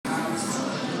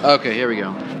Okay, here we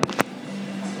go.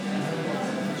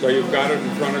 So you've got it in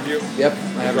front of you? Yep,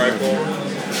 I have it.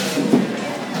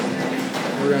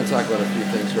 We're going to talk about a few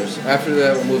things first. After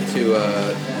that, we'll move to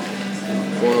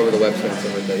going over the website and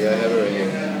stuff like that. Yeah, I have it right here.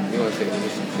 You want to take a look?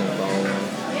 Just going to follow along.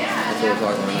 That's what we're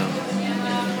talking about now.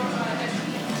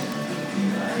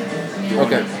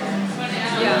 Okay.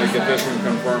 You want to get this and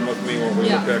confirm with me what we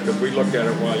looked at? Because we looked at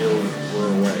it while you were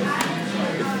away.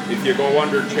 If you go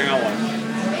under challenge,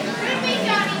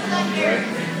 right?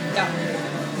 Yeah.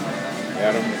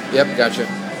 Adam? Yep, gotcha.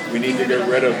 We need to get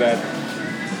rid of that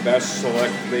best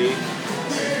select B.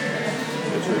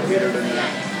 It's repeated in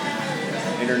that.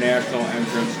 International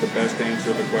entrance, the best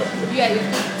answer the question. Yeah, you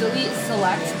can delete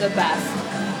select the best.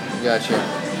 Gotcha.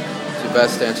 So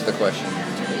best answer the question.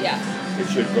 Yeah. It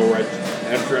should go right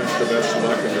entrance, the best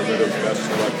select, and get rid of best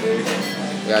select B.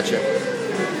 Gotcha.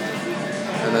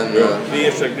 And then There'll be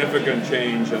a significant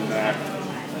change in that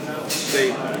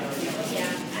statement.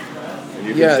 And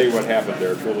you can see what happened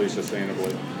there, truly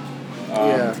sustainably.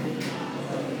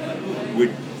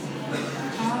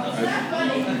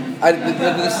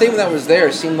 The statement that was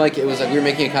there seemed like it was like we were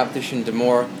making a competition to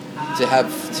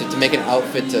make an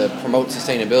outfit to promote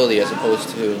sustainability as opposed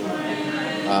to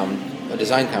a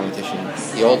design competition.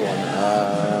 The old one.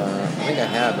 I think I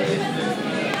have it.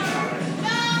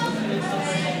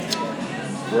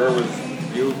 Where was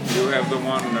you? You have the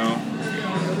one? No.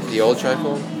 The old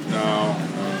trifold? No.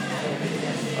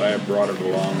 I have brought it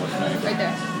along with me. Right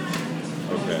there.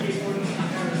 Okay.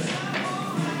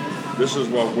 This is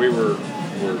what we were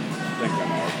thinking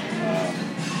of.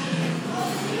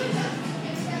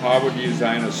 How would you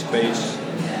design a space?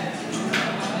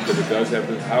 Because it does have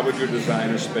this. How would you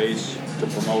design a space to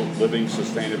promote living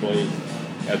sustainably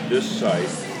at this site,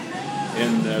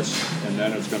 in this, and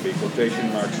then it's going to be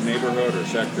quotation marks neighborhood or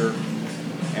sector,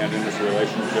 and in this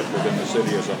relationship within the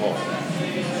city as a whole.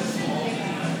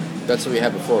 That's what we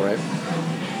had before, right?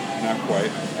 Not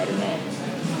quite. I don't know.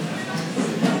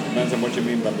 Depends on what you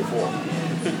mean by before.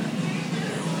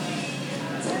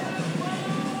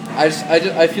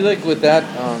 I feel like with that,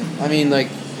 when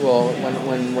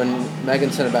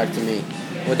Megan sent it back to me,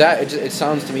 with that, it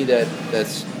sounds to me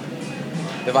that's,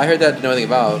 if I heard that to know anything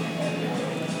about,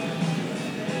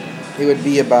 it would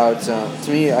be about, to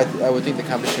me, I would think the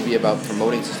competition would be about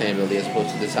promoting sustainability as opposed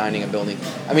to designing a building.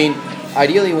 I mean,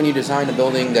 ideally when you design a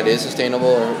building that is sustainable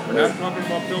or not talking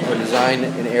about building. Or design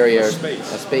an area, a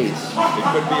space. It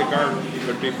could be a garden, it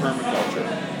could be permaculture.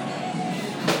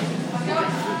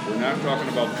 We're not talking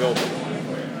about building.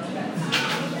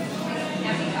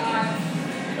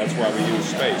 That's why we use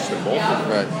space, they're both of them.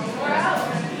 Right.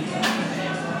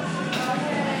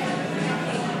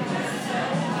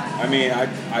 I mean,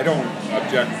 I don't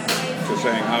object to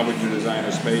saying how would you design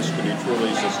a space to be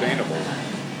truly sustainable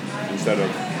instead of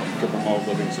to promote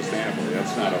living sustainably.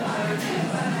 That's not a...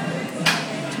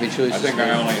 To be truly I think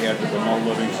I only had to promote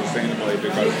living sustainably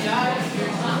because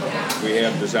we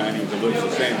have designing to live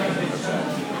sustainably. That's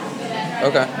all.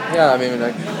 Okay. Yeah, I mean,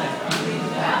 like...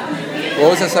 What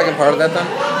was the second part of that then?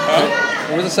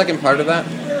 What was the second part of that?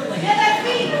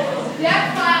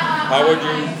 How would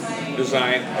you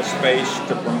design a space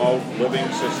to promote living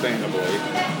sustainably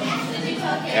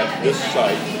at this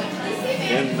site,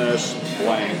 in this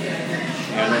blank,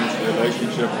 and in its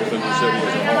relationship within the city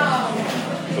as a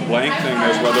whole? The blank thing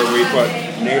is whether we put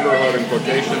neighborhood in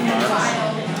quotation marks.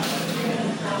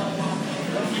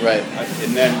 Right.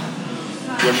 And then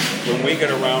when we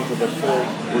get around to the full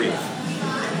brief,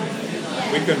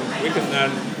 we can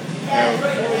then have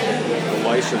the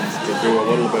license to do a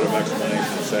little bit of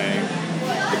explanation saying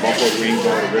the Buffalo Green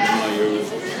Code originally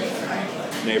used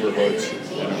neighborhoods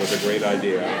and it was a great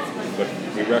idea, but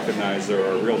we recognize there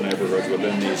are real neighborhoods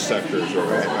within these sectors.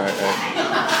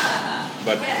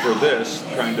 But for this,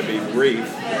 trying to be brief,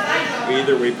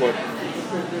 either we put,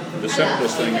 the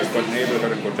simplest thing is put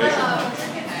neighborhood in quotation marks.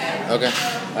 Okay.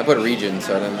 I put region,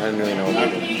 so I didn't really know what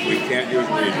We can't use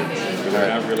regions, because they're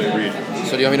not really regions.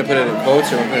 So do you want me to put it in quotes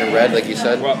or want to put it in red like you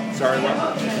said? Well, sorry,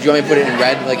 what? Do you want me to put it in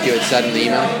red like you had said in the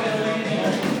email?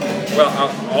 Well,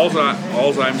 all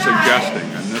I'm suggesting,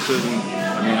 and this isn't,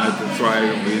 I mean, that's why it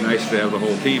would be nice to have the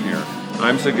whole team here.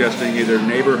 I'm suggesting either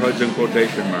neighborhoods in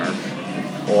quotation marks,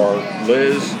 or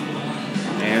Liz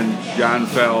and John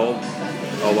Fell,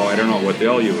 although I don't know what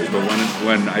they'll use, but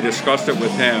when I discussed it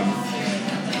with him,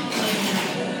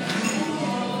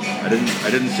 I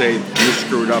didn't say you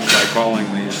screwed up by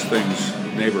calling these things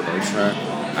neighborhoods.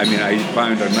 I mean, I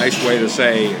found a nice way to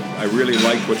say I really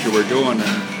liked what you were doing,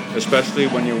 and especially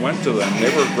when you went to them, they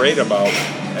were great about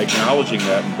acknowledging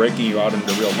that and breaking you out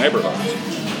into real neighborhoods.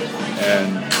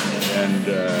 And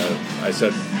I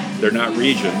said, they're not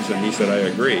regions, and he said, I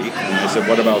agree. And I said,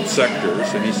 what about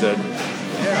sectors? And he said,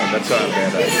 yeah, that's not a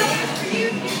bad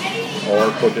idea.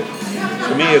 Or put it,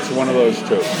 to me, it's one of those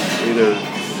two.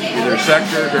 Either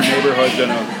sectors or neighborhoods in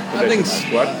a I think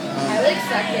what? I like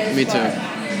sectors. Me too. but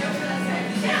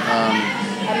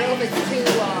I don't know if it's too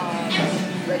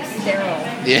like sterile.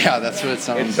 Yeah, that's what it It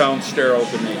sounds. sounds sterile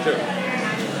to me too.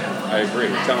 I agree.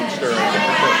 It sounds sterile to me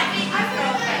too.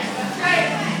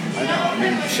 I know. I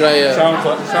mean, Should I?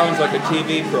 sounds like a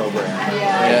TV program.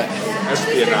 Yeah.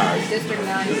 Espionage. District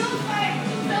 9.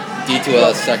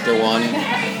 D2L Sector 1.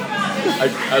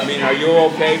 I mean, are you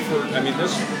okay for? I mean,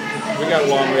 this we got a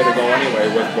long way to go anyway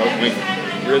with what we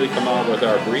really come out with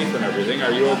our brief and everything.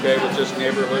 Are you okay with just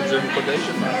neighborhoods in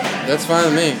quotation marks? That's fine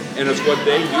with me. And it's what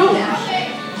they use.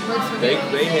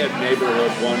 They had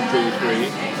neighborhood 1, 2, 3,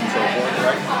 and so forth,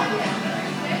 right?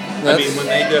 I mean, when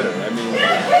they did it, I mean,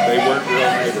 they weren't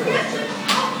real neighborhoods.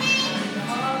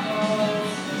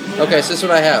 Okay, so this is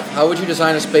what I have. How would you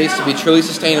design a space to be truly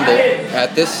sustainable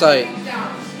at this site,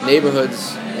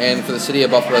 neighborhoods, and for the city of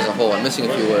Buffalo as a whole? I'm missing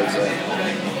a few words.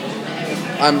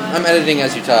 I'm editing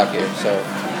as you talk here, so.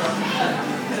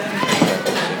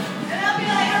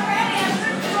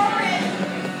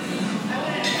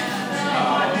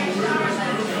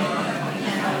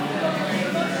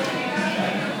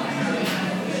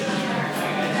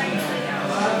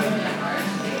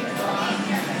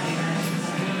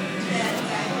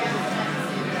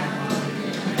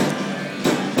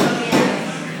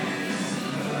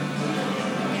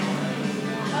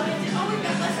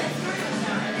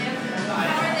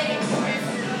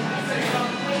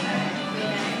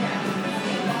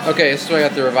 Okay, this is where I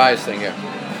got the revised thing here.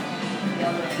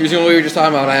 Using what we were just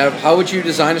talking about, I have how would you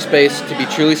design a space to be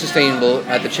truly sustainable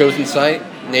at the chosen site,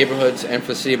 neighborhoods, and for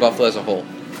the city of Buffalo as a whole?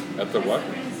 At the what?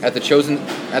 At the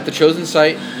chosen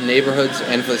site, neighborhoods,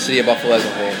 and for the city of Buffalo as a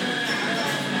whole.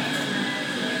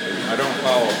 I don't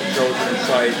follow the chosen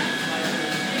site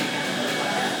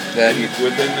That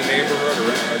within the neighborhood,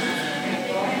 or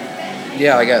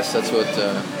yeah, I guess that's what.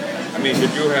 I mean,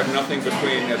 did you have nothing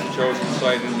between at the chosen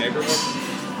site and neighborhood?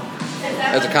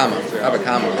 That's a comma. I have a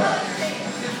comma.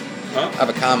 Huh? I have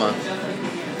a comma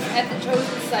At the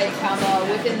chosen site, comma,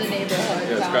 within the neighborhood.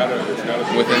 Yeah, it's comma.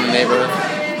 gotta be within the neighborhood,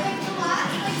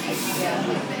 Yeah.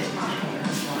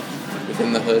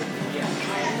 within the hood.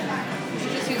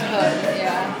 Just use hood,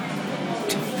 yeah.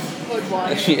 Hood one.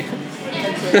 Yeah.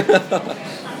 That's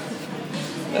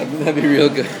it. That'd be real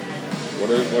good. What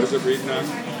does it read now?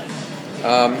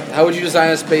 How would you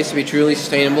design a space to be truly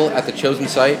sustainable at the chosen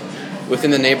site, within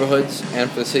the neighborhoods, and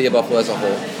for the city of Buffalo as a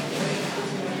whole?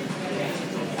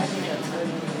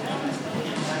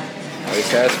 Are you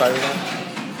satisfied with that?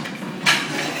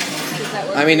 Does that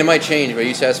work? I mean, it might change, but are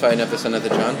you satisfied enough to send that to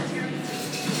John?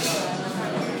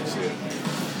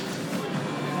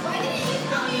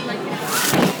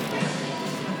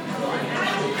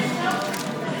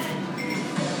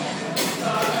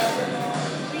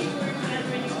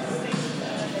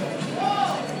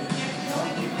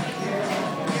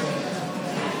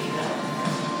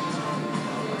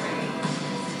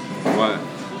 What?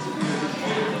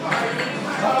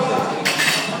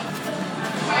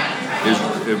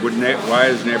 Why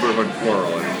is neighborhood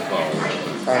plural? I don't follow that.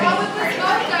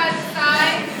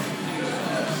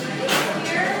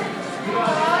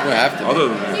 You don't have to. Other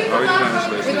than that, how are you designing a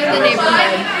space? Within the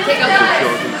neighborhood. Take out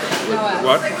the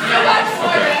What? No S.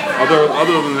 Okay.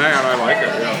 Other than that, I like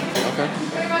it. Yeah. Okay.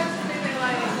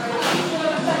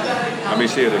 Let me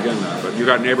see it again now. But you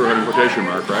got neighborhood in quotation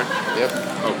mark, right? Yep.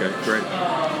 Okay, great.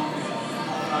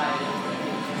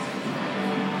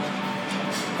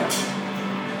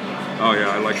 Oh yeah,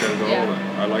 I like that.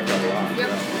 I like that a lot. Yep.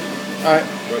 Yeah. All right.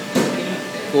 But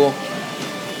Cool.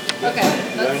 Okay.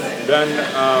 then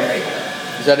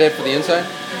Is that it for the inside?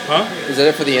 huh? Is that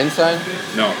it for the inside?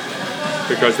 No,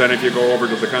 because then if you go over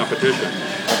to the competition,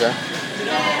 Okay.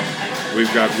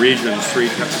 we've got regions three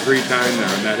times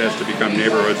there, and that has to become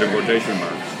neighborhoods in quotation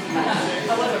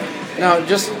marks. Now,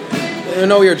 just I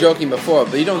know we were joking before,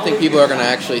 but you don't think people are going to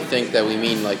actually think that we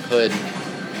mean like hood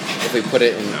if we put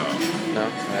it in? No, No.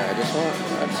 I just want.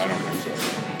 I don't think so.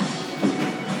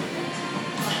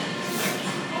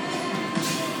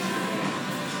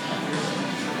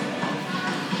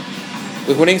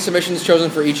 With winning submissions chosen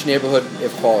for each neighborhood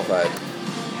if qualified.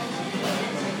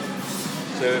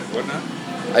 Say what now?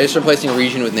 I just replacing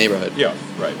region with neighborhood. Yeah,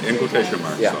 right. In quotation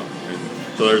marks. Yeah.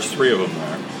 So there's three of them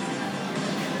there.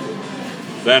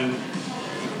 Then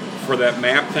for that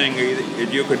map thing,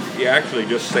 you could actually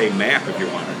just say map if you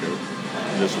wanted to,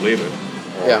 and just leave it.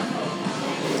 Or- Yeah.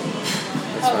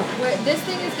 That's Oh, fine. this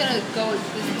thing is gonna go to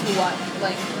what?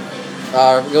 Like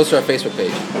It goes to our Facebook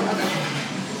page.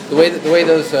 The way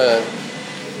those,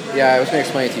 yeah, I was gonna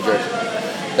explain it to you, George.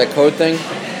 That code thing,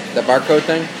 that barcode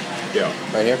thing, Yeah.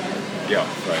 right here. Yeah.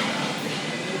 Right.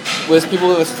 With people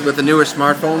with the newer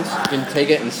smartphones, you can take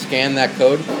it and scan that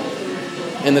code,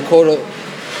 and the code will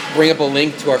bring up a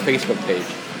link to our Facebook page.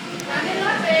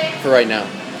 For right now,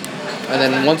 and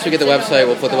then once we get the website,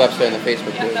 we'll put the website on the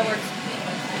Facebook page. That works.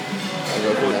 I'll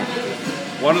go from there.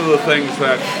 One of the things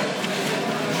that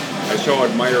I so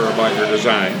admire about your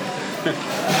design,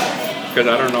 because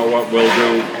I don't know what we'll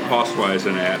do cost-wise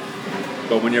in that,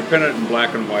 but when you print it in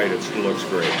black and white, it still looks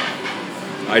great.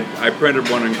 I printed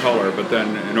one in color, but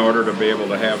then in order to be able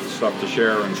to have stuff to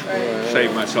share and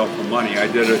save myself the money, I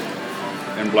did it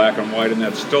in black and white, and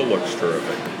that still looks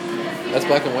terrific. That's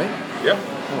black and white? Yep.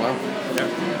 Oh, wow. Yep.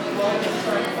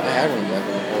 I had one black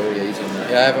and white. Oh, yeah, using that.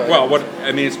 Yeah, I have a, Well,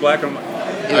 it's black and white.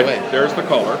 Either way. There's the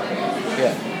color,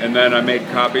 Yeah. and then I made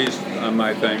copies on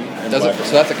my thing. In Does black it, and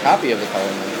so that's a copy of the color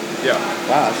now. Yeah,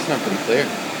 Wow, that's not pretty clear.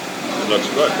 it looks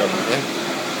good, doesn't it? Yeah.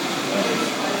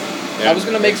 Yeah. I was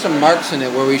going to make some marks in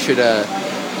it where we should, You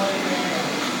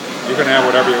can have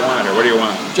whatever you want, or what do you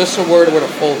want? just a word where to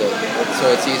fold it, so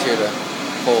it's easier to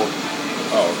fold.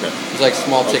 Oh, okay. It's like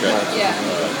small tick Okay. marks. Yeah.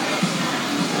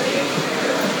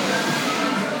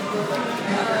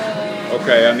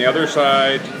 Okay, on the other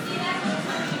side,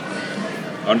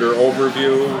 under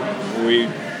overview,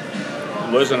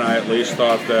 Liz and I at least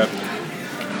thought that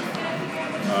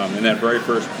in that very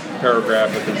first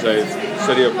paragraph it can say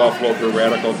City of Buffalo through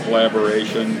radical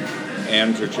collaboration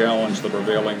and to challenge the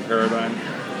prevailing paradigm.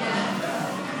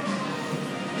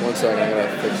 One second, I'm going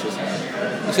to fix this.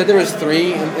 You said there was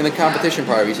 3 in the competition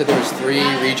part. You said there was 3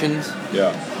 regions.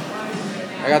 Yeah.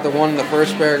 I got the one in the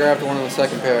first paragraph, the one in the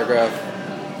second paragraph.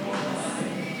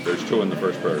 There's 2 in the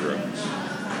first paragraph.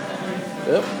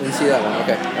 Yep, didn't see that one.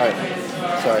 Okay, all right.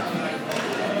 Sorry.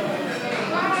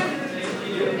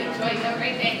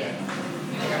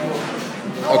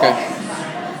 Okay.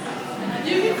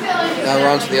 Now we're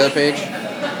on to the other page.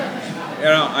 You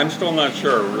know, I'm still not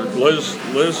sure. Liz,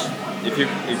 if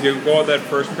you go on that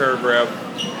first paragraph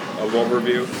of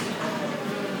overview,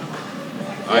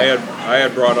 I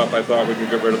had brought up I thought we could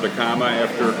get rid of the comma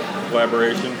after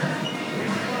collaboration.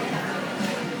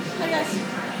 Hi guys.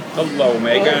 Hello,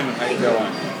 Megan. How you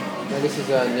doing? Now this is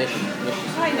Nish.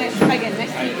 Hi, nice. Hi again.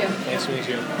 Nice to meet you. Nice to meet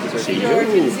you. Good to see Hey, George.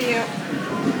 Good to see you.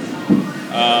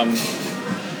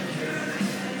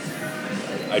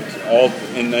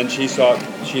 And then she thought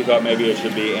maybe it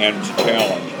should be and to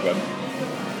challenge, but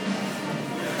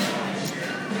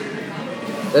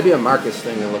That'd be a Marcus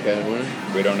thing to look at, wouldn't it?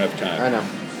 we don't have time. I know.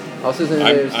 Also, is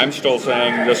innovators. I'm still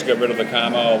saying just get rid of the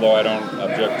comma, although I don't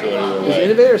object to it either Is way.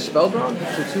 innovator spelled wrong?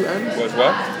 Is there 2 N's? Was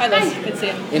what? Hi, Liz. Good to see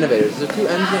you. Innovators. Is there 2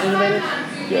 N's in innovators?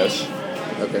 Yes.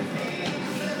 Okay.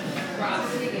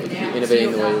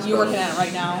 Innovating the way it's You're working spelled. on it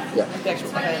right now? Yeah. The actual,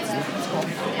 okay, that's cool.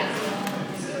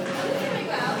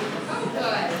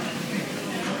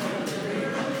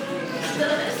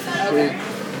 Should we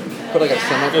put like a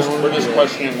semicolon? We're just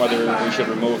questioning whether we should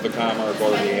remove the comma or go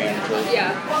to the and.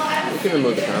 Yeah. We can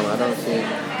remove the comma. I don't see it.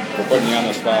 We're putting you on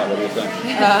the spot. What do you think? I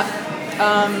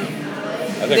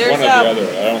think there's one or the a- other.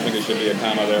 I don't think it should be a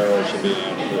comma there or it should be an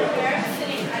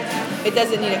and. It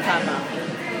doesn't need a comma.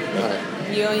 Alright.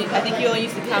 I think you only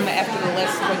use the comma after the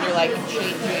list when you're like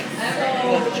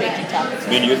changing topics. I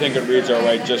mean, you think it reads all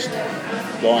right just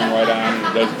going right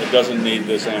on? It doesn't need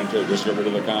this and to just get rid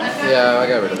of the comma? Yeah, I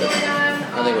got rid of it.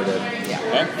 I think we're good.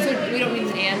 Huh? So we don't need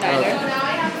an and either.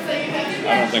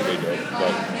 I don't think we do,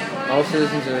 but All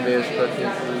citizens and innovators participate.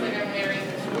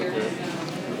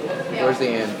 Where's the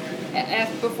and? F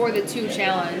before the 2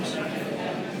 challenge.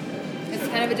 It's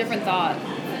kind of a different thought,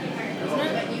 isn't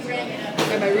it?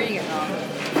 Or am I reading it wrong?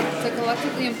 To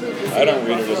collectively improve the I don't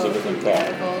city of read it as a Buffalo different through thought.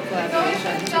 radical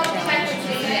collaboration to challenge.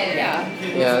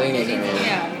 Yeah. Yeah, I think it's an and.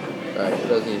 Yeah. Alright, it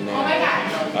does need an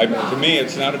and. to me,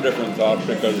 it's not a different thought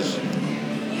because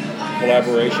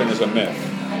collaboration is a myth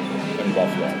in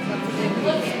Buffalo.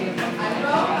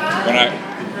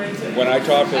 When I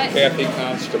talked with Kathy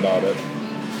Const about it,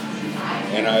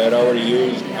 and I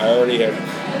already had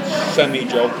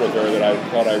semi-joked with her that I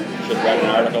thought I should write an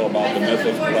article about the myth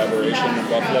of collaboration in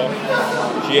Buffalo.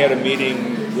 She had a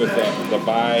meeting with the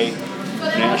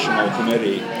bi-national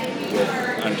committee with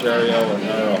Ontario and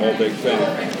her, a whole big thing.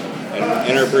 And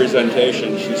in her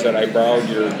presentation, she said, I borrowed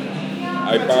your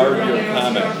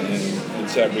comment and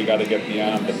said we got to get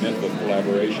beyond the myth of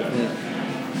collaboration.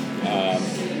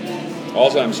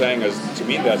 All I'm saying is, to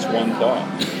me, that's one thought.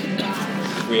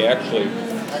 If we actually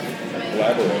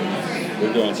collaborate,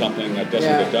 we're doing something that doesn't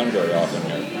get done very often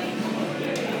here.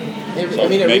 So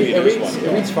maybe it there's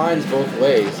one. reads fine both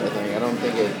ways. I think. I don't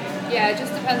think it. Yeah, it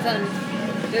just depends on.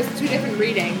 There's two different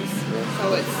readings,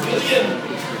 so it's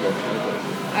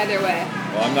either way.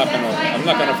 Well, I'm not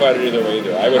gonna fight it either way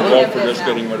either. I would vote for just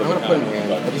getting rid of I'm the gonna put comma. it in.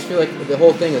 but- I just feel like the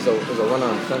whole thing is a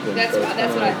run-on sentence. That's so it's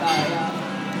that's kinda what I like- thought.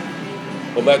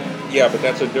 Yeah. Well, but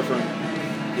that's a different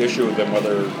issue than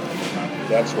whether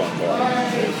that's one for.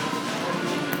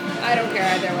 I don't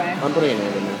care either way. I'm putting an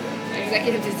in there.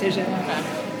 Executive decision.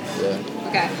 Yeah.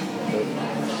 Okay.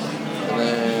 And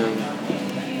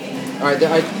then, all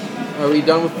right. Are we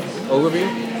done with overview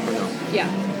or no? Yeah.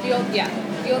 The only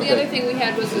Okay. other thing we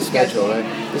had was the Schedule, right?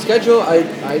 The schedule,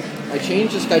 I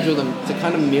changed the schedule to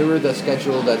kind of mirror the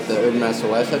schedule that the Urban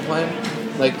SOS had planned,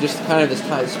 like just kind of this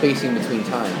spacing between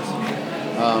times.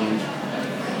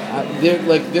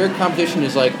 Their competition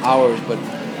is like ours, but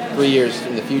 3 years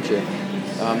in the future.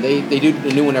 They do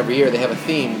a new one every year. They have a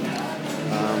theme.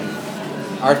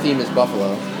 Our theme is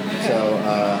Buffalo, so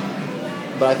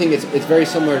but I think it's very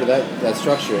similar to that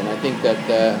structure, and I think that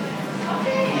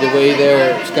the way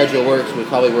their schedule works would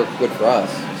probably work good for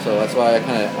us. So that's why I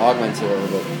kind of augmented it a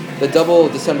little bit. The double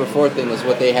December 4th thing was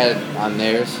what they had on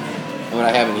theirs and what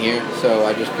I have in here, so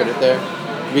I just put it there.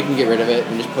 We can get rid of it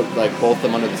and just put like both of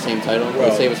them under the same title. It'll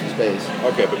Well, save us some space.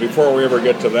 Okay, but before we ever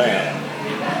get to that,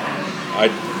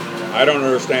 I don't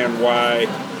understand why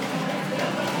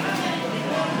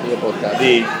We have both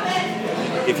copies.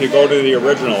 if you go to the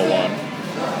original one,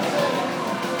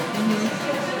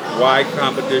 why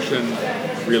competition,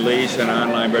 release, and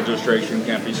online registration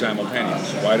can't be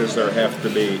simultaneous? Why does there have to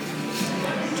be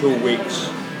 2 weeks?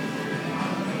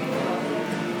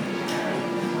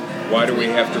 Why do we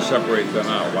have to separate them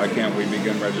out? Why can't we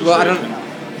begin registration? Well, I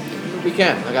don't. We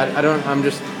can. Like I don't. I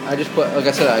just put. Like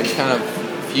I said, I just kind of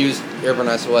fused Urban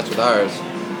SOS with ours.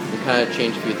 We kind of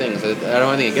changed a few things. I don't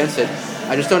have anything against it.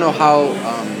 I just don't know how.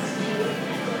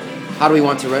 How do we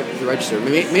want to register?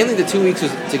 Mainly, the 2 weeks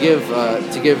was to give a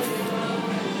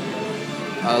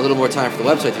little more time for the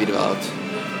website to be developed.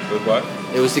 With what?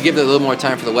 It was to give it a little more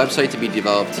time for the website to be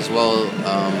developed as well,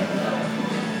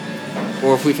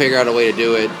 or if we figure out a way to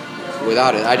do it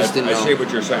without it. I just didn't know. I see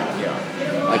what you're saying,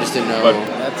 yeah. I just didn't know. But-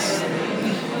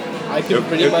 I can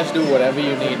pretty much do whatever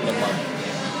you need in a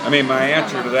month. I mean, my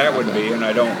answer to that would be, and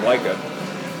I don't like it,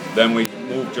 then we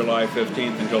move July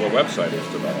 15th until the website is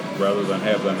developed, rather than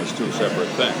have them as two separate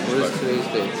things. What is But today's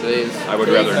date? Today's. I would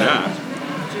rather not.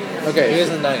 Okay. Here's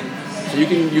the 9. So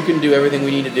you can do everything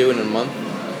we need to do in a month.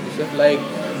 You said? Like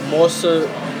most of,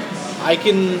 I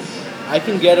can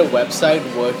get a website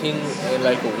working in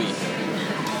like a week.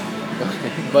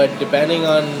 But depending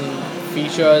on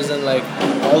features and like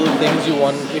all the things you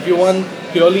want, if you want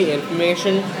purely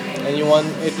information and you want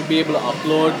it to be able to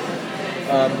upload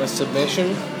a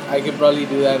submission, I could probably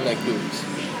do that in like 2 weeks.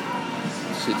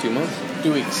 So 2 months.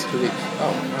 2 weeks. 2 weeks. Oh,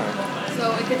 all right.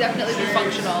 So it could definitely be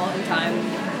functional in time.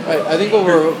 I think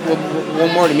we'll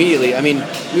more immediately. I mean,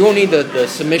 we won't need the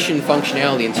submission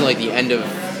functionality until like the end of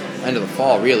the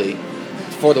fall, really,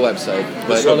 for the website.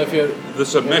 But Well, if you're The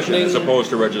submission as opening- opposed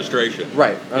to registration.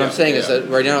 right, what Yeah, I'm saying is yeah. that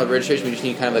right now with registration, we just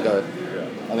need kind of like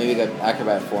maybe like an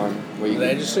Acrobat form where you can,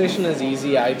 registration is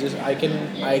easy. I can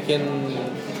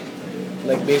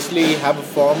like basically have a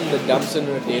form that dumps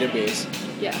into a database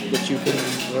Yeah. that you can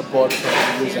report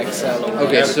from, use Excel. Or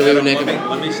Okay, so we would make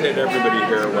let me say to everybody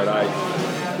here what I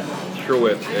threw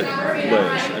at Liz.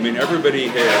 I mean, everybody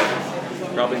here,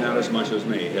 probably not as much as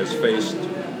me, has faced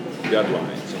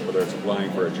deadlines, whether it's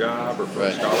applying for a job or for a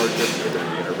Right. scholarship, or going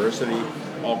to university,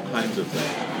 all kinds of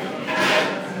things.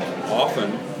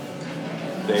 Often,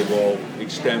 they will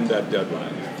extend that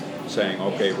deadline, saying,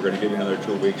 okay, we're going to give you another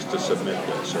 2 weeks to submit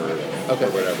this or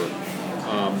whatever.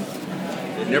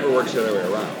 It never works the other way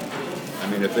around. I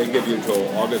mean, if they give you till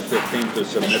August 15th to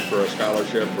submit for a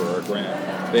scholarship or a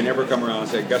grant, they never come around and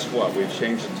say, guess what, we've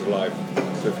changed it to July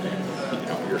 15th. You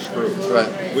know, you're screwed.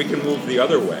 Right. We can move the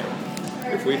other way.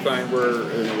 If we find we're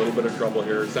in a little bit of trouble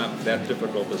here, it's not that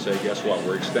difficult to say, guess what,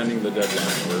 we're extending the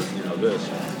deadline, or this.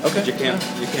 Okay. But you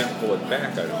can't pull it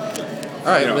back, I don't think. All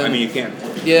right, You know, I then- mean, you can't.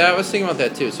 Yeah, I was thinking about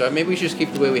that too. So maybe we should just keep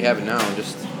it the way we have it now, and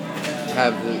just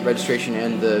have the registration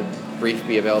and the brief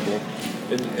be available.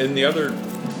 And the other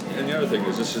thing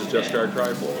is, this is just our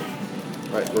trifold.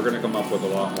 Right. We're going to come up with a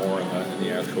lot more in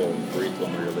the actual brief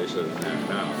when we release it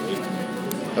now.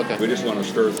 Okay. We just want to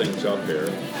stir things up here.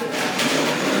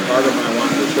 And part of my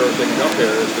wanting to stir things up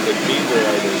here is the keyboard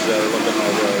writers that are looking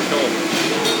over our shoulders.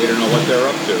 We don't know what they're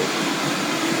up to.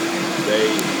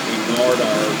 They ignored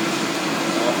our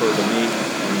offer to meet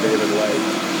and David Lake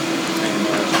and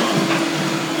last month.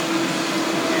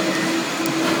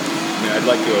 I mean, I'd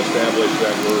like to establish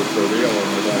that we're for real and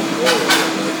we're going forward.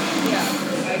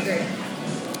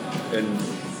 and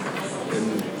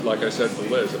like I said to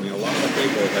Liz, I mean, a lot of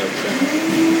people have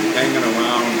been hanging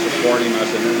around, supporting us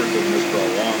and interested in this for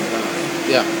a long time.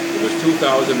 Yeah. It was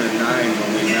 2009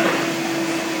 when we met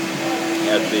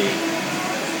at the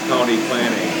county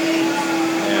planning,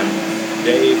 and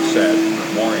Dave said,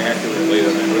 more accurately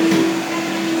than I really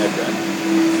had done.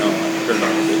 No, I turned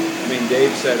out to be. I mean,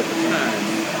 Dave said at the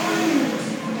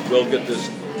time, we'll get this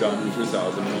done in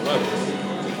 2011.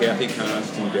 Kathy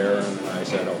Constant, Darren, and I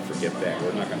said, oh, forget that.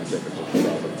 We're not going to take it till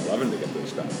 2011 to get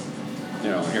this done. You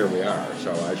know, here we are.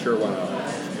 So I sure want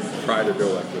to try to do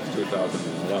it with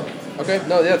 2011. Okay,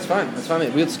 no, yeah, that's fine. That's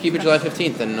fine. We'll just keep it July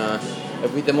 15th, and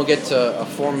then we'll get a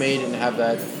form made and have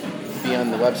that be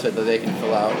on the website that they can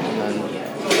fill out, and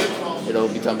then it'll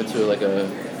be dumped into like a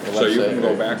website. So you can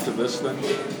go back to this then?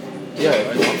 Yeah.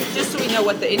 If you want. Just so we know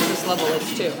what the interest level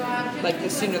is too. Like the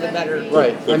sooner the better.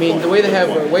 Right. Good I mean, point. the way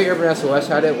Good point. Urban SOS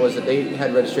had it was that they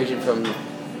had registration from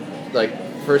like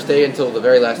first day until the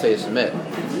very last day to submit.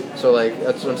 So like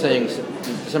that's what I'm saying.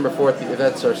 December 4th, if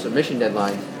that's our submission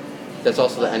deadline, that's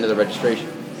also the end of the registration.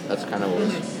 That's kind of what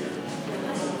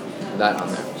was that on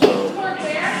there.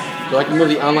 So I can move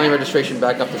the online registration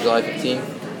back up to July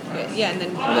 15th, Yeah, and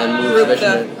then move group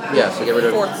submission. So get rid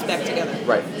of fourths back together.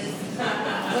 right.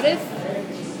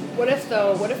 What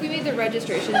if we made the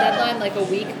registration deadline like a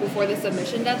week before the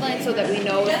submission deadline so that we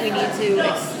know if we need to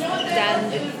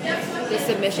extend the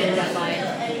submission deadline?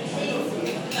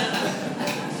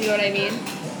 Do you know what I mean?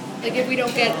 Like if we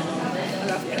don't get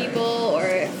enough people or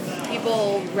if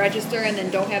people register and then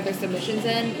don't have their submissions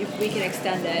in, we can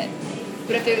extend it.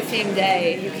 But if they're the same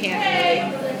day, you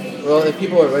can't really. Well, if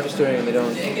people are registering and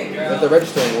if they're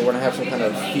registering, we're going to have some kind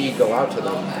of fee go out to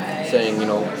them saying,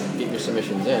 get your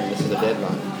submissions in. This is the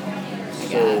deadline.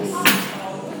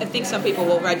 I think some people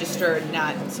will register and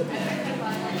not submit.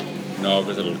 No,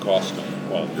 because it'll cost them.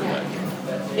 Well, you're right.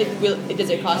 Does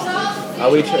it cost them?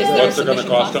 Are we Is there a What's it going to submission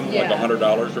cost them? Yeah. Like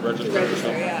 $100 to register To or register,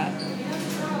 something?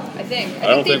 yeah. I think. I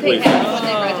don't they think pay we've- half when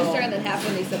they register and then half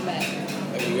when they submit.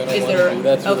 Are you gonna Is want there to do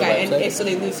that through okay? the website? And so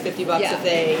they lose $50 Yeah. if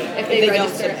they don't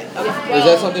register. submit. If- Okay. Is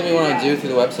that something we want to do through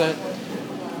the website?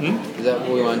 Hmm? Is that what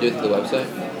we want to do through the website?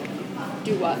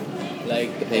 Do what?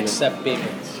 Like The payment. accept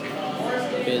payments.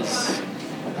 Because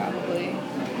Probably.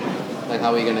 Like how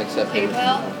are we going to accept payments?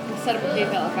 PayPal? Set up a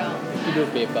PayPal account. you do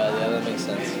PayPal, yeah, that makes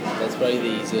sense. That's probably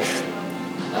the easiest.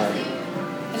 Alright. And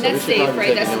So we that's should safe, probably right?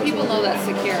 take That's notes people on know that. that's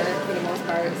secure for the most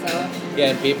part, so Yeah,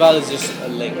 and PayPal is just a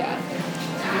link. yeah.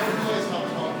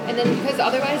 And then because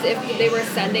otherwise if they were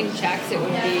sending checks it would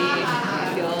be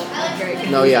I feel very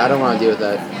confusing. No, yeah, I don't want to deal with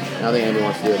that. I don't think anybody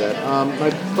wants to deal with that. My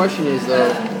question is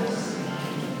though,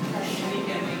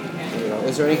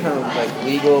 is there any kind of like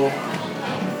legal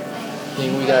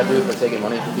thing we gotta do for taking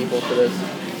money from people for this?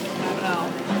 No.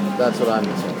 That's what I'm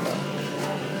concerned about.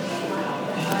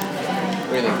 What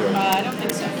do you think, George? I don't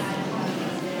think so.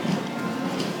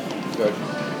 George?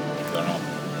 Don't know.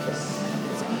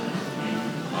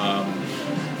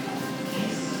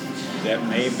 That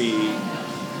may be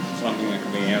something that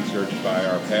can be answered by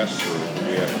our pass-through.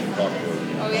 We have to talk to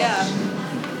her. Oh yeah.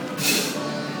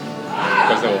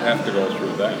 Because they'll have to go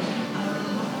through them.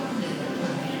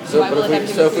 So, Why but will it have if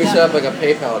to we, go so if we through set up like a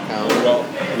PayPal account, Well,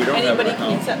 we don't have an Anybody can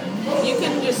account. accept. You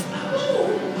can just.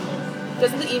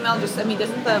 Doesn't the email just? I mean,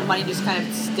 doesn't the money just kind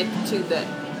of stick to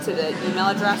the email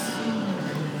address?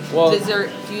 Well, Do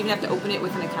you even have to open it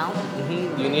with an account?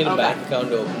 you need a Okay. bank account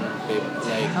to open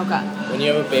like Okay. when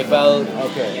you have a PayPal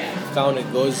okay. account,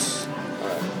 it goes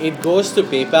to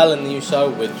PayPal and then you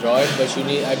start withdraw it. But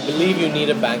I believe you need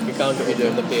a bank account to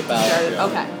open the PayPal. Started- Yeah.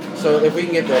 Okay. So if we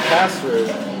can get the pass-through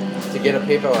to get a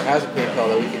PayPal or has a PayPal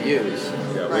that we could use,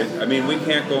 Yeah, we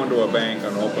can't go into a bank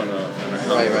and open an account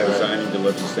Right, for right. designing to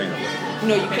live sustainably.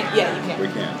 No, you can't. Yeah, you We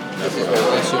can't. can't. this That's is what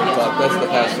what that's your talk. That's the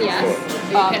pass-through Yes.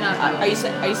 for. You cannot. Are you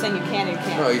saying you can or you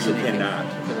can't? No, you said you cannot.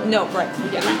 No, right.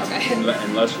 Yeah. Okay.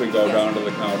 Unless we go down to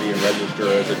the county and register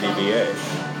as a DBA.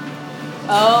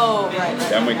 Oh, right.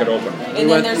 Then we could open one. And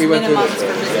then there's we went through minimums this, for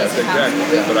right? business Yes, exactly.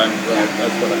 accounts.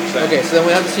 That's what I'm saying. Okay, so then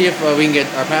we have to see if we can get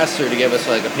our pass-through to give us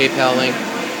like a PayPal link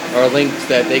or links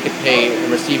that they could pay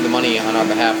and receive the money on our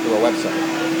behalf through our website.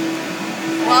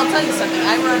 Well, I'll tell you something.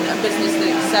 I run a business that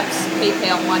accepts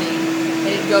PayPal money, and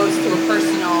it goes to a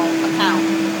personal account.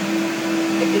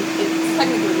 It's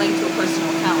technically linked to a personal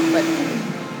account, but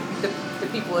the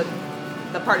people at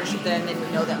the partnership then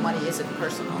would know that money isn't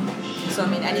personal. So I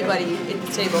mean, anybody at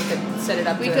the table could set it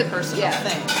up We to could- a personal yeah.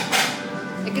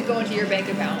 thing. It could go into your bank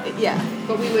account. Yeah.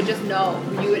 But we would just know.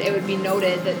 It would be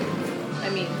noted that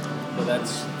So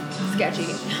that's sketchy.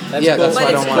 Yeah, that's why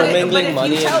I don't want it. commingling if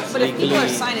money you tell, and but if people legally. are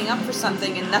signing up for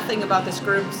something and nothing about this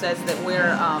group says that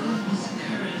we're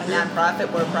a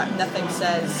nonprofit where nothing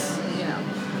says,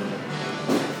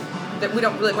 that we're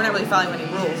not really following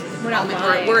any rules. We're not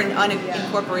We're an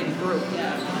unincorporated group.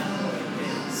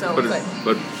 So,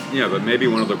 but maybe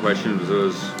one of the questions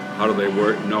is, how do they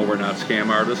know we're not scam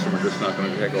artists and we're just not going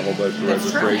to take a whole bunch of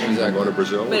That's true. registrations and go to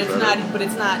Brazil? but it's not.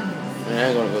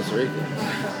 I'm going to Costa Rica.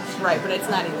 Right, but it's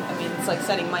not even. I mean, it's like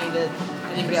sending money to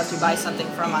anybody else you buy something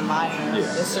from online or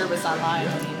a service online.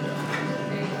 I mean,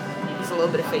 there's a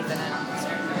little bit of faith in it.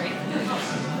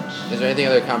 Is there anything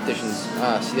other competitions?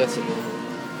 See, that's.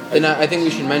 Then I think we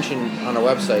should mention on our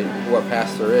website who our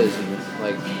pastor is, and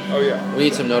we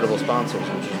need some notable sponsors,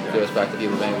 which goes back to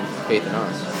people having faith in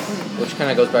us, which kind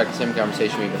of goes back to the same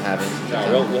conversation we've been having. Yeah,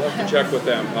 we'll have to check with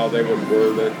them how they would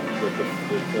word it with the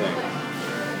thing.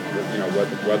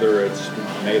 Whether it's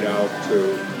made out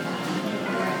to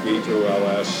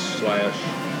B2LS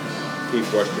 / Keep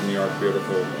Western New York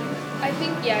Beautiful. I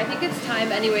think it's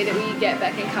time anyway that we get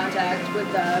back in contact with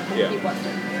the Keep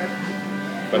Western New York.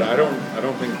 But I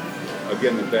don't think,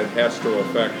 again, that has to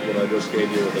affect what I just gave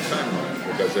you with the timeline.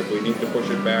 Because if we need to push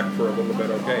it back for a little bit,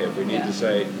 okay. If we need to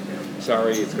say,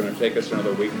 sorry, it's going to take us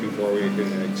another week before we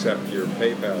can accept your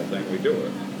PayPal thing, we do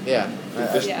it. Yeah.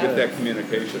 Just get that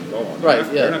communication going. Right,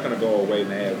 They're not going to go away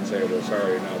mad and say, well,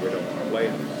 sorry, now we don't want to play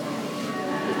anymore.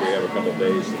 If we have a couple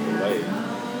days to delay.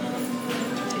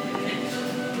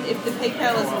 If the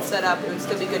PayPal isn't set up, it would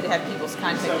still be good to have people's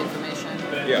contact information.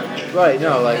 Yeah. Right.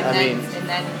 No. And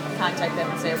then contact them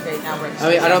and say, okay, now we're.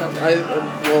 I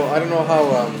don't know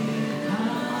how.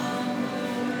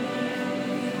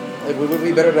 Would it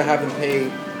be better to have them pay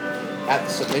at the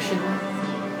submission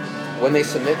when they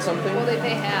submit something? Well, they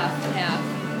pay half and half.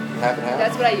 Half and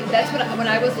half. When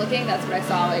I was looking, that's what I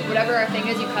saw. Like whatever our thing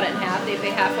is, you cut it in half. They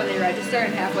pay half when they register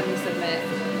and half when you submit.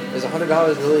 Is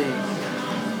 $100 really?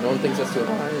 No one thinks that's too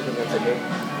high. You think that's okay?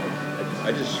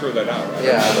 I just threw that out.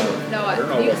 I don't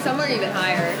know. Some are even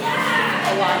higher.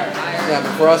 A lot are higher. Yeah,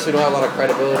 but for us, we don't have a lot of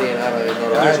credibility and have a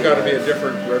notoriety. There's got to be a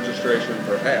different registration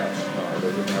for halves.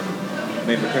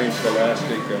 Between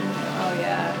Scholastic and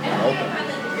Open.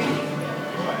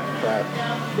 Crap.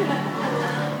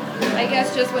 I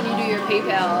guess just when you do your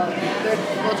PayPal, there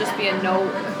will just be a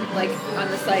note on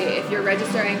the site. If you're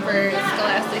registering for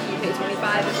Scholastic, you pay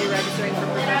 $25. If you're registering for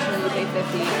Professional, you pay $50.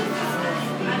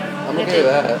 I'm okay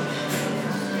with that.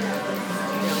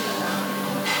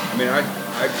 I mean,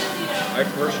 I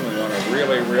personally want to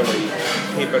really, really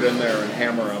keep it in there and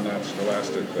hammer on that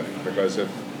Scholastic thing because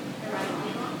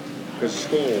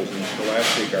schools and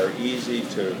Scholastic are easy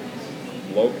to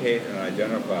locate and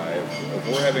identify. If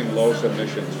we're having low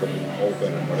submissions from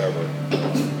Open and whatever,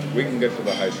 we can get to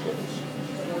the high schools.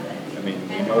 I mean,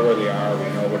 we know where they are, we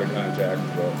know where to contact.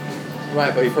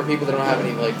 Right, but for people that don't have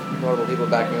any notable people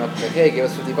backing up, hey, give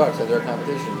us $50 enter a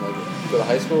competition. For the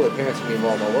high school, their parents can be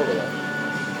involved all over that.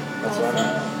 That's what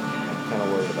I'm kind of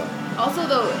worried about. Also,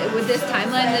 though, with this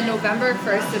timeline, the November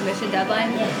 1st submission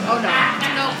deadline. Oh no,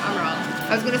 I'm wrong.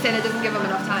 I was going to say that doesn't give them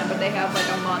enough time, but they have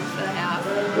a month and a half.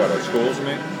 What, at schools, you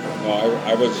mean? No,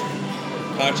 I was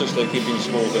consciously keeping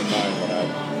schools in mind when I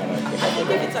came up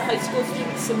with if it's a high school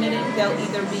student submitting, they'll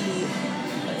either be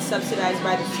subsidized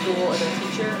by the school or their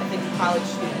teacher. I think college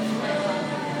students.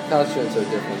 College students are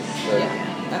different.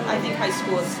 I think high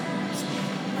school is.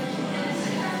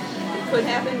 It could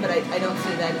happen, but I don't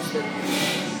see that as the.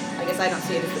 I guess I don't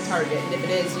see it as the target. And if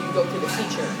it is, you can go through the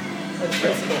teacher or the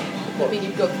principal. I mean,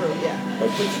 you go through, But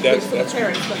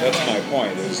that's my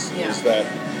point, is that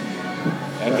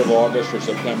end of August or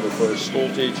September 1st, school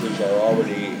teachers are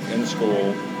already in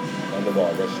school end of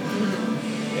August.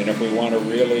 Mm-hmm. And if we want to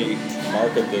really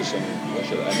market this and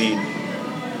push it, I mean,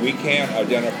 we can't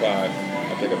identify,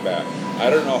 I'll take it back, I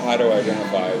don't know how to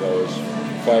identify those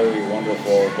fiery,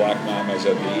 wonderful black mamas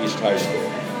at the East High School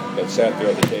that sat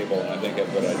there at the table and I think have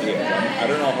good ideas. I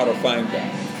don't know how to find them.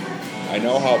 I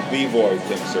know how B-Void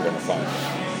thinks they're going to find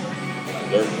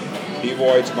them.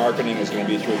 B-Void's marketing is going to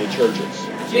be through the churches.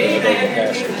 They're going to go to the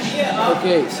pastors.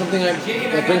 Okay,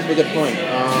 that brings me to a good point.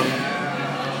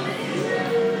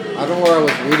 I don't know where I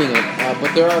was reading it,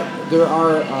 but there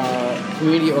are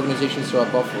community organizations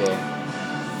throughout Buffalo.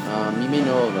 You may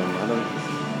know of them.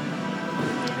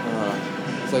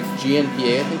 It's like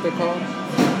GNPA, I think they're called.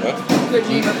 What? Good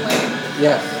Neighbor Plan.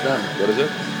 Yes, them. What is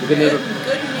it? Good Neighbor.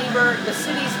 Good Neighbor. The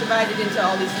city's divided into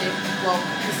all these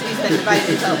the city's been divided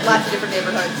into lots of different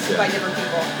neighborhoods by different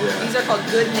people. Yeah. These are called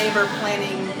Good Neighbor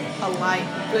Planning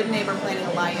Alliance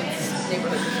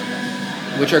neighborhoods or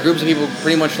something. Which are groups of people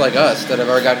pretty much like us that have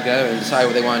already got together and decide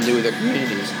what they want to do with their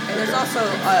communities. And there's also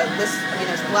there's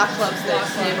block clubs,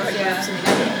 there's neighborhood groups. I mean,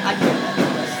 I can't remember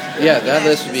the list. Yeah, that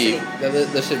list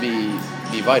would be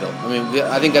be vital. I mean,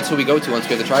 I think that's who we go to once we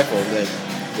get the trifold. That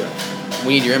Yeah.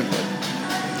 we need your input.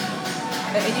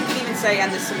 And you can even say on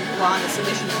the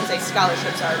submission, you can say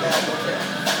scholarships are available too.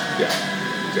 Yeah,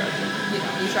 exactly.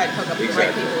 You try to hook up the right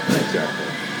Exactly. people. Exactly.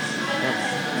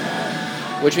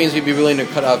 Which means we'd be willing to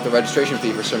cut out the registration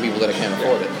fee for some people that can't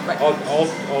afford it. Right.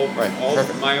 Right,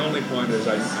 perfect. My only point is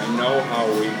I know how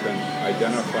we can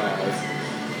identify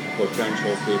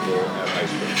potential people at high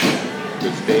school.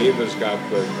 Because Dave has got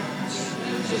the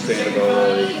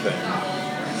sustainability thing.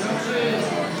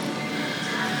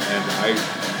 And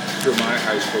through my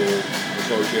high school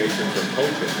association for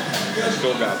coaching, I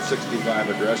still got 65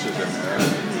 addresses in there.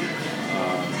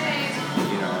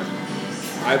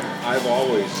 I've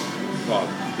always thought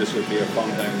this would be a fun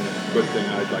thing, good thing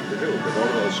I'd like to do, to go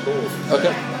to those schools and say,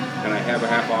 Okay. can I have a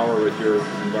half hour with your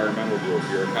environmental group,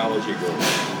 your ecology group?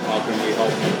 How can we help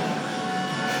you?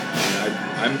 And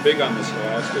I'm big on the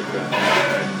scholastic thing.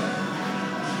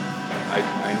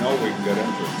 I know we can get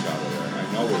entrance out of there. I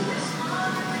know we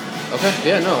will. Okay.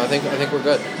 Yeah. No. I think we're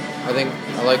good. I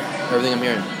like everything I'm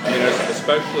hearing. I mean,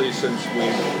 especially since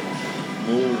we've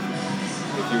moved,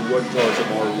 if you would, towards a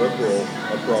more liberal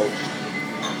approach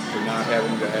to not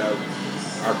having to have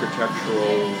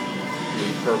architecturally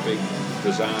perfect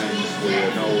designs where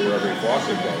you know where every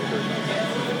faucet goes or something.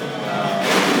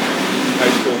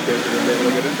 High school kids are going to be able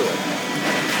to get into it.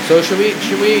 So should we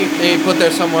maybe put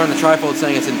there somewhere in the trifold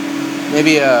saying it's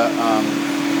maybe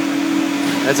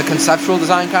it's a conceptual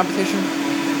design competition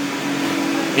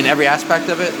in every aspect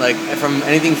of it, like from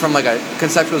anything from like a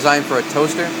conceptual design for a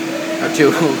toaster or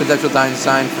to conceptual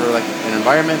design for like an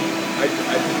environment.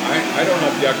 I don't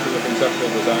object to the conceptual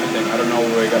design thing. I don't know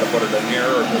where we got to put it in here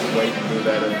or just wait and do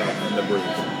that in the brief.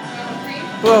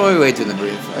 Well, we wait to the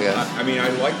brief, I guess. I mean, I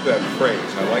like that phrase.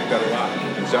 I like that a lot.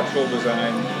 Conceptual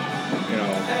design, you know.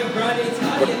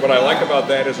 What I like about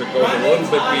that is it goes a little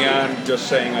bit beyond just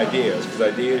saying ideas, because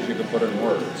ideas you can put in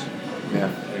words.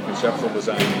 Yeah. And conceptual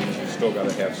design means you still got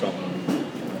to have something,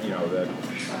 you know, that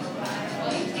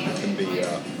can be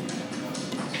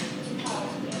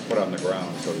put on the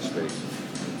ground, so to speak.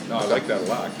 No, I like that a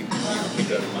lot. Keep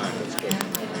that in mind. That's good.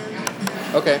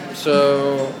 Okay,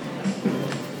 so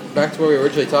back to what we were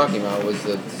originally talking about was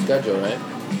the schedule, right?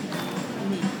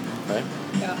 Right.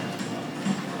 Yeah.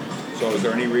 So is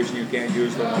there any reason you can't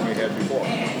use the one we had before?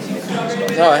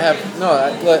 No, I have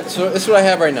no. So this is what I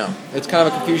have right now. It's kind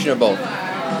of a confusion of both.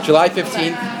 July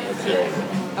 15th,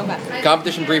 Okay.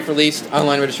 competition brief released.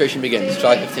 Online registration begins.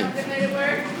 July 15th.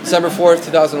 December 4th,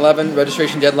 2011,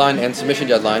 registration deadline and submission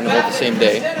deadline are both the same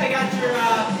day.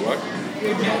 What?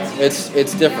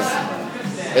 It's different.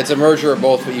 It's a merger of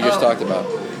both what you just talked about.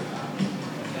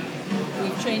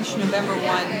 We've changed November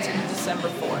 1 to December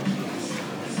 4th.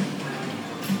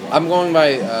 I'm going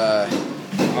by. How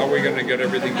are we going to get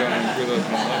everything done in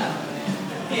 2011?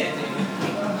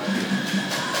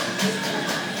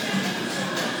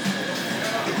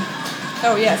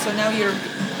 Oh yeah, so now you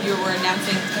were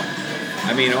announcing.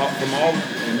 I mean,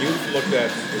 when you've looked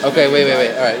at... Okay, wait. All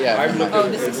right, yeah. I've looked Oh,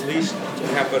 at this is- at least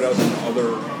half a dozen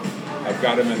other... I've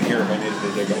got them in here if I needed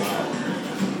to dig them out.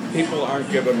 People aren't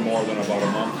given more than about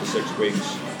a month to 6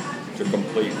 weeks to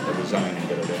complete a design and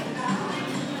get it in.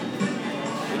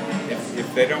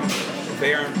 If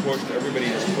they aren't pushed, everybody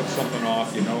just puts something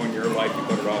off, you know, in your life you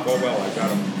put it off. Oh, well, I've got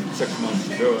them 6 months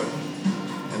to do it.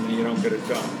 And then you don't get it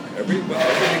done. Everything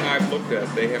I've looked at,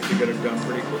 they have to get it done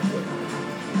pretty quickly.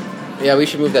 Yeah, we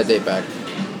should move that date back.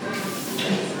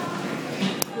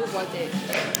 Move what date?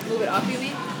 Move it up, you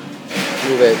mean?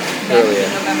 Move it Back to earlier.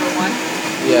 November 1.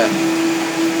 Yeah.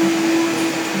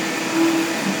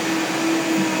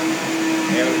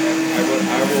 And I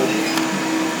will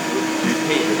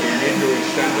repeat, if we need to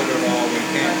extend it at all, we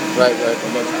can. Right. But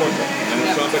let's push it. And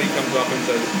if somebody comes up and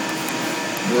says,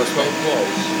 we're so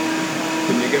close,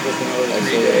 can you give us another 3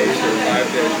 days or 5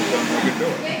 days or something, we can do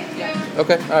it.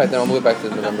 Okay. All right. Then I'll move it back to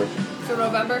November. So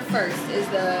November 1st is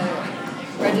the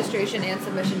registration and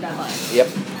submission deadline. Yep.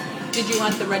 Did you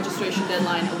want the registration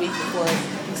deadline a week before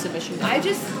the submission deadline? I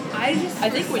just I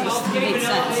think what you made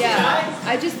sense. Yeah,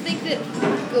 I just think that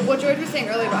what George was saying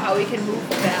earlier about how we can move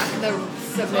back the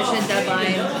submission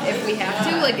deadline if we have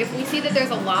to. Like if we see that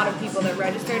there's a lot of people that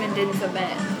registered and didn't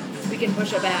submit, we can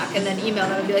push it back and then email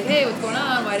them and be like, hey, what's going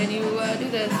on? Why didn't you do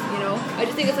this? You know, I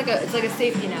just think it's like a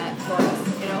safety net for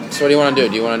us. You know, So what do you want to do?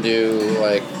 Do you want to do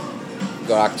like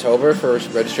go October for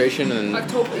registration and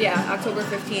October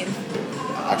 15th,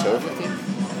 October 15th?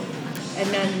 and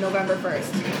then November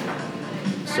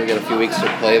 1st. So we get a few weeks to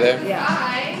play there.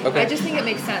 Yeah. Okay. I just think it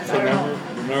makes sense. I So don't know.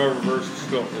 November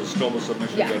 1st is still the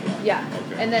submission Yeah, deadline? yeah.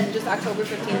 Okay. And then just October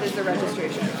 15th is the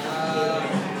registration.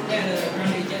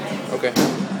 Okay.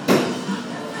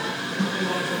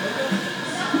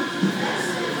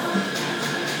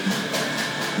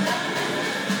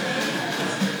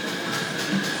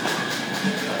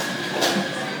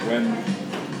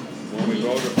 When we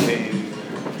go to paying,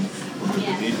 we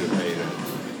need to pay it.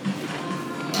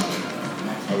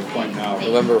 I was pointing out,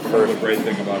 November one of the 1st. great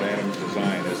thing about Adam's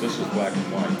design is this is black and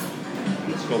white.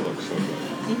 It still looks so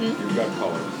good. You've got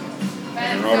color.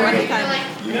 And in order to,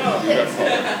 you got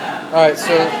color. All right.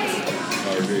 So,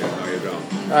 Or do you? No, you don't.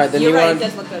 all right. Then You're you right, want. it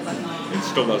does look good, but It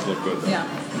still does look good though. yeah.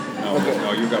 No, Okay.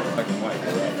 no, you got black and white.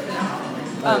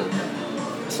 Correct.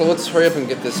 So let's hurry up and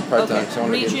get this part done. Okay. 'Cause I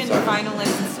want to Region get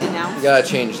finalists You announced. gotta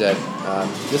change that.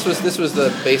 This was the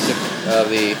basic of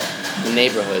the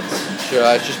neighborhoods. Sure,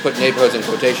 I just put neighborhoods in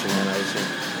quotation then, I assume.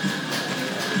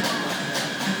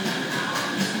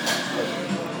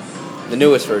 The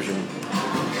newest version.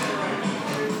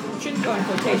 Shouldn't go in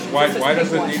quotations. Why Just does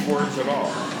pick it one. need words at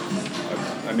all?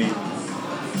 I mean,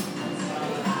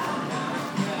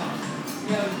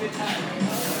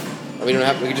 We don't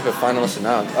have. We can just put finalists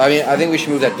announced. I mean, I think we should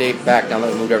move that date back now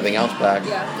that we moved everything else back.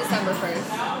 Yeah, December 1st.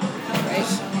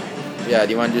 Right? Yeah.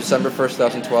 Do you want to do December 1st,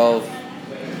 2012?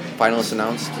 Finalists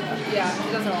announced. Yeah,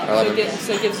 2011.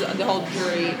 So 11. it gives the whole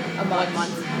jury a month.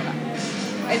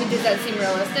 I mean, does that seem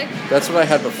realistic? That's what I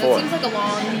had That before. seems like a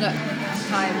long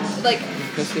time. Like,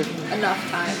 Let's see. enough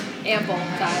time. Ample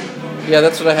time. Yeah,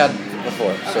 that's what I had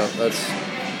before. So Okay.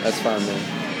 that's fine then.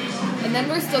 And then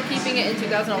we're still keeping it in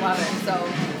 2011, so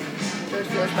yours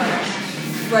feels better.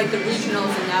 Right, the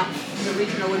regionals announced. The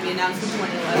regional would be announced in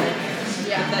 2011.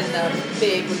 Yeah. But then the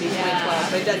big would be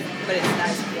 2012. But it does. But it's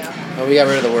nice. Yeah. Oh, we got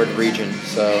rid of the word region.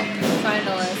 So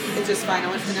Finalists. It's just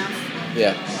finalists announced.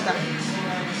 yeah. Okay.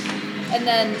 And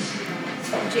then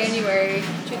January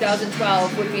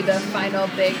 2012 would be the final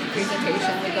big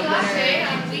presentation with the winner.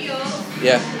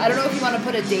 Yeah. I don't know if you want to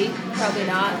put a date. Probably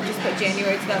not. Just put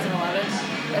January 2011.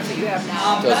 That's what you have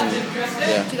now. Doesn't.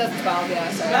 Yeah. 2012,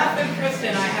 yeah, sorry. Beth and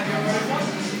Kristen, I have your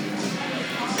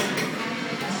order.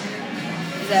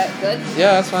 Is that good?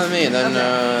 Yeah, that's fine with me. And then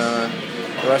Okay.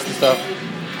 the rest of the stuff.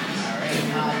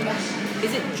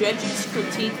 Is it judges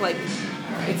critique? Like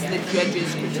it's the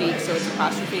judges critique, so it's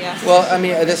apostrophe S. Well, I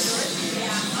mean, this.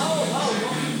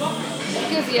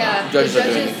 Because, yeah, Judges the are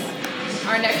doing judges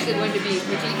aren't actually going to be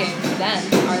critiquing then,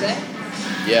 are they?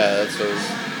 Yeah, that's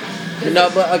what. No,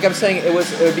 but like I'm saying, it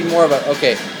would be more of a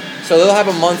okay. So they'll have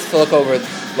a month to look over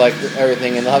like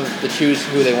everything, and they'll have to choose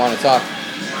who they want to talk.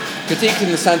 Critique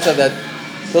in the sense of that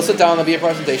they'll sit down, there'll be a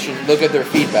presentation, they'll give their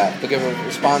feedback, they'll give their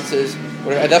responses.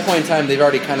 Whatever. At that point in time, they've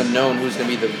already kind of known who's going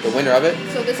to be the winner of it.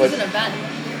 So this But is an event.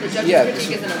 The judges Yeah,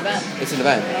 critique is an event. it's an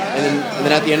event, and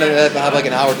then at the end of that, they'll have like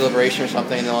an hour deliberation or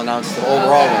something, and they'll announce the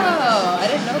overall winner. Oh, I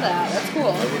didn't know that. That's cool.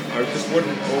 I just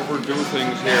wouldn't overdo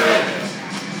things here.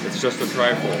 It's just a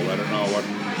trifold. I don't know what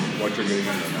you're getting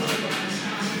into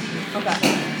now. Okay.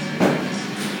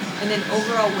 And then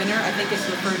overall winner, I think it's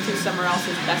referred to somewhere else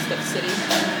as best of city.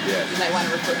 Yes. You might want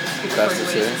to refer to Best it of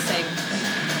as city. the same thing.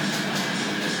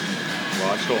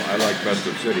 Well, I like Best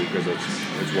of City because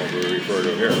it's what we refer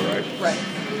to here, right? Right.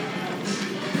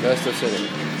 Best of city.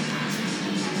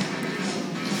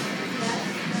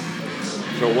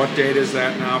 So what date is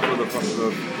that now for the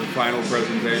final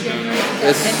presentation?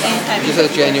 This And anytime just says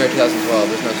January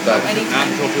 2012. There's no spec. Not Anytime.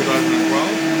 until 2012?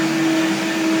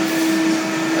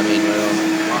 I mean, I don't.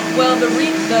 Well, the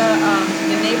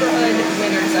neighborhood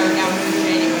winners are announced in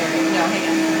January. No, hang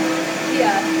on.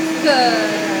 Yeah.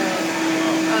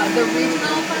 The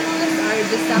regional finalists are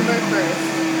December 1st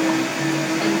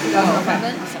in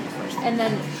 2011. December 1st. And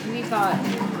then we thought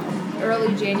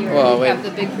early January Well, we'd wait. have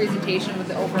the big presentation with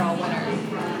the overall winner.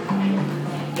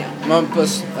 Yeah.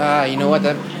 Plus, you know what?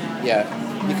 Yeah,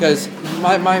 because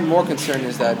my more concern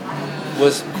is that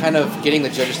was kind of getting the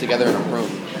judges together in a room,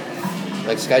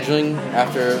 like scheduling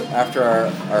after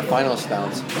our finals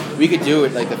downs. We could do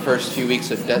it like the first few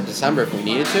weeks of December if we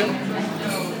needed to.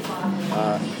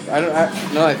 Now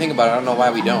that I think about it, I don't know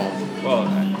why we don't. Well,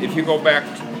 if you go back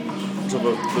to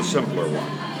the simpler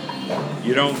one,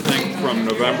 you don't think from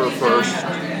November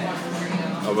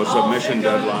 1st of a submission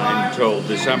deadline till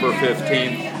December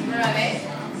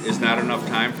 15th is not enough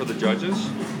time for the judges?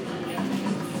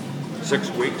 6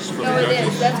 weeks for No, the it is.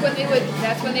 judges? That's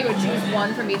when they would choose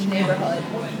one from each neighborhood.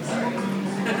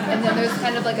 And then there's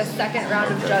kind of like a second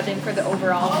round of judging for the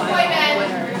overall final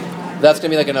winner. That's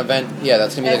gonna be like an event. Yeah,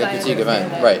 that's gonna be like As a I critique event,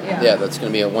 understand it, right? yeah. Yeah, that's gonna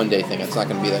be a one-day thing. It's not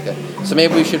gonna be like a. So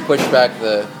maybe we should push back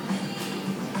the.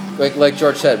 Like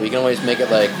George said, we can always make it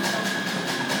like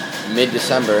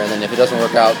mid-December, and then if it doesn't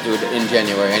work out, do it in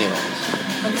January anyways.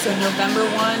 Okay, so November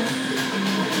 1,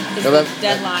 is November- the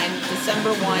deadline.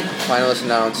 December 1, Finalists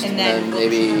announced, And and then then we'll-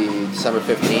 maybe December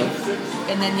 15th.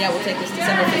 and then we'll take this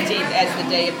December 15th as the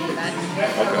day of the event.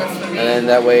 Works for me. And then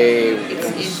that way, It's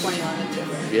in 2011 too.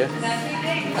 yeah.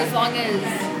 As long as,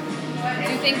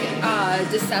 do you think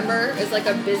December is like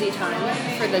a busy time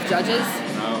for the judges?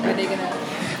 Are they gonna?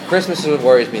 Christmas is what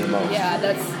worries me the most. Yeah,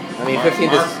 that's I mean,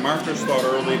 15th is. Marcus thought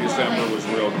early December was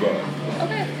real good.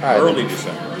 okay. All right, Early then.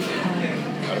 December.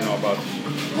 I don't know about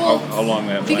Well, how long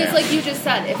that because lasts. like you just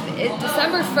said, if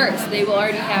December 1st, they'll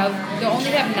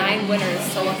only have 9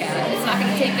 winners to look at. It's not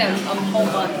going to take them a whole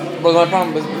month. But my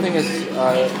problem, but the thing is,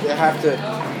 they have to,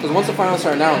 because once the finalists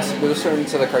are announced, there's a certain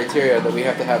set of criteria that we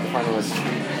have to have the finalists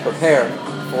prepare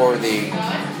for the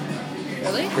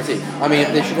Really? critique. I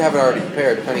mean, they should have it already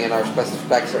prepared, depending on our specs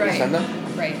that we Right. send them.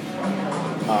 Right.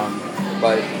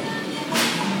 But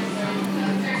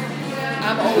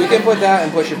I'm we over. can put that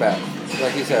and push it back.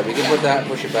 Like you said, we can put that and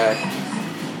push it back.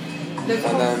 There's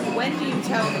And then- when do you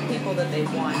tell the people that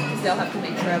they've won? Because they'll have to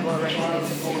make travel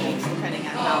arrangements in 4 weeks, depending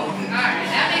on how was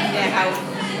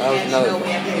another national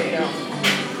we actually go.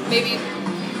 Maybe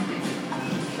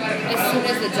as soon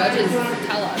as the judges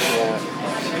tell us. Yeah.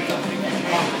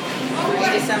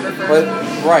 December 1st. But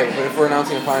right, but if we're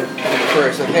announcing a final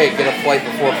first, like, hey, get a flight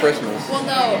before Christmas. Well,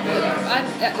 no.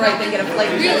 Right, they get a flight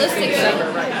in Realistically,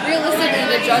 December, right.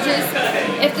 the judges,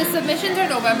 if the submissions are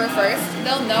November 1st,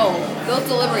 they'll know. They'll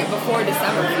deliver it before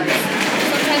December 1st.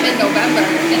 Sometime in November.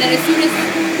 And then as soon as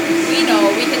we know,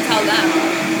 we can tell them.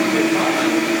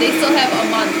 They still have a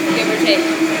month, give or take.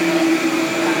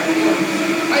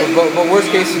 But worst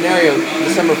case scenario,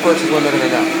 December 1st is when they're going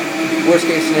to know. Worst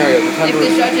case scenario, If December.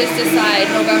 the judges decide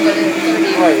November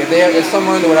 30th. Right, if they have, it's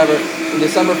somewhere in the whatever,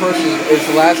 December 1st is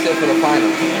the last day for the final.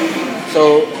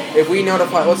 So if we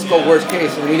notify, let's go worst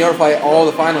case, and we notify all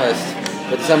the finalists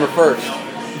by December 1st,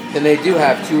 then they do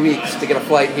have 2 weeks to get a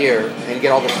flight here and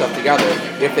get all this stuff together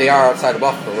if they are outside of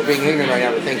Buffalo. We're being ignorant right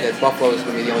now to think that Buffalo is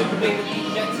going to be the only people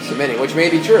submitting, which may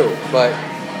be true, but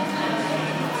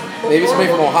maybe somebody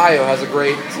from Ohio has a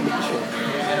great submission,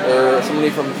 or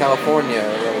somebody from California,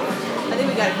 or I think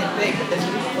we got to think big, but there's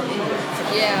people from England.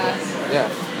 So. Yeah, yeah.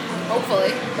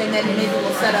 hopefully. And then maybe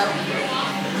we'll set up,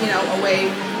 a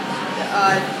way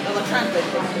electronically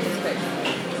for them to participate.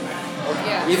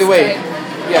 Yeah. Either way,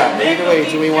 Right. yeah. Either way,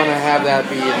 do we want to have that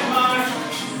be?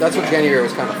 That's what January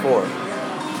was kind of for.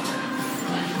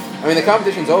 I mean, the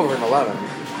competition's over in 11,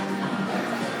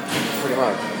 pretty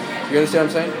much. You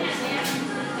understand what I'm saying?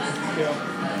 Yeah.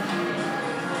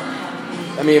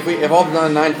 I mean, if all the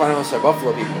 9 finalists are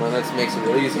Buffalo people, then that makes it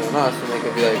real easy on us, and they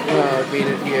could be like, oh, beat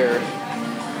it here.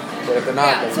 But if they're not,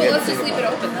 Yeah, then so we have let's to just think leave it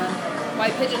about open then. Why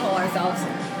pigeonhole ourselves?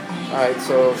 All right,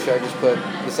 so should I just put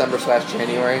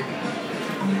December/January?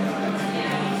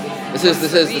 This is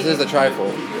the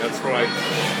trifold. That's what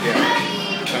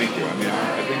thank you. I mean,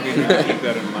 I think we need to keep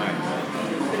that in mind.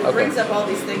 But it Okay. brings up all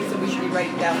these things that we should be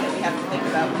writing down that we have to think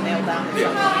about and nail down.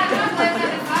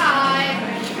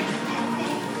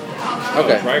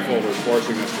 Okay. Trifold is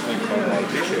forcing us to think about a lot of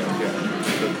details,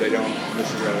 but they don't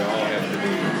necessarily all have to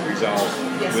be resolved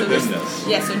within this.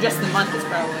 Yeah, so just the month is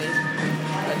probably.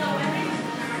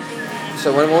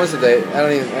 So when was the date?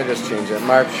 I just changed it.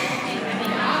 March.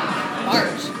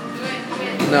 March.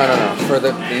 No. For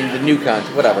the new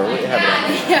content, whatever. We have it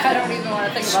on. Yeah, I don't even want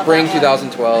to think about Spring that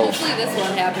one. 2012. Hopefully this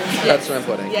one happens. That's what I'm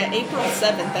putting. Yeah, April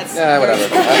 7th. That's. Yeah, whatever.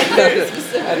 very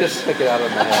specific. I just took it out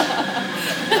of my head.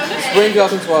 Spring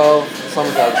 2012, summer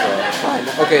 2012. Fine.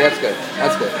 Okay, that's good.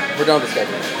 That's good. We're done with the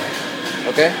schedule.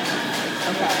 Okay?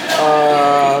 Okay.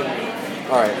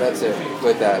 All right, that's it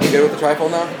with that. We good with the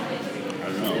trifold now? I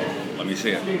don't know. Let me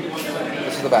see it.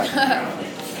 This is the back.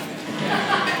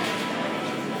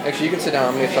 Actually, you can sit down.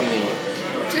 I'm going to get something to eat.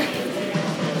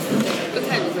 What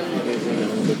time is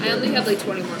it? I only have like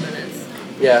 20 more minutes.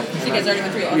 Yeah. So you guys already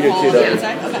went through We did all too, the though.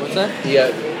 inside? Okay. What's that?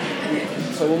 Yeah.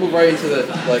 So we'll move right into the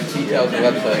details of the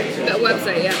website. That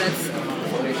website, yeah, that's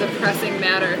the pressing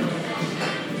matter.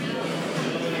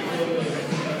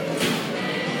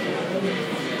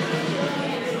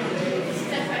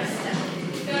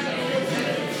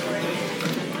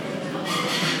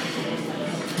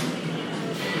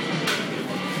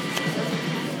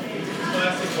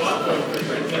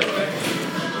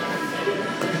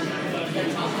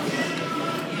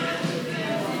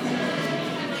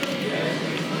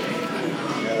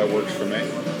 Yeah, that works for me.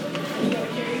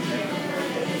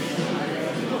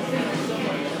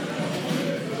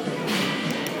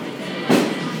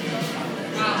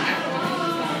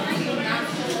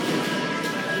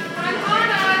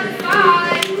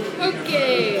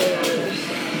 Okay.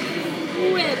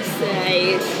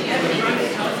 Website.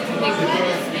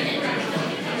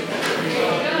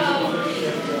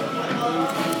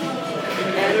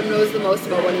 most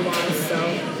about what he wants. So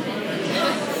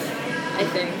I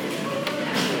think.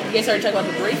 You guys already talked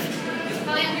about the brief?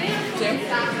 Jim?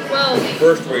 Well,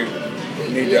 First, we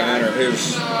need to honor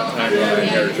his timeline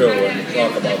here too and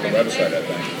talk about the website, I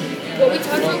think. what we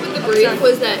talked about with the brief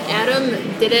was that Adam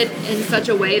did it in such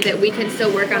a way that we can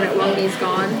still work on it while he's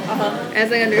gone.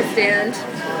 As I understand,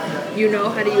 you know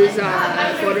how to use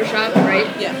Photoshop, right?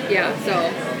 Yeah. Yeah. So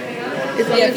as long Yeah, as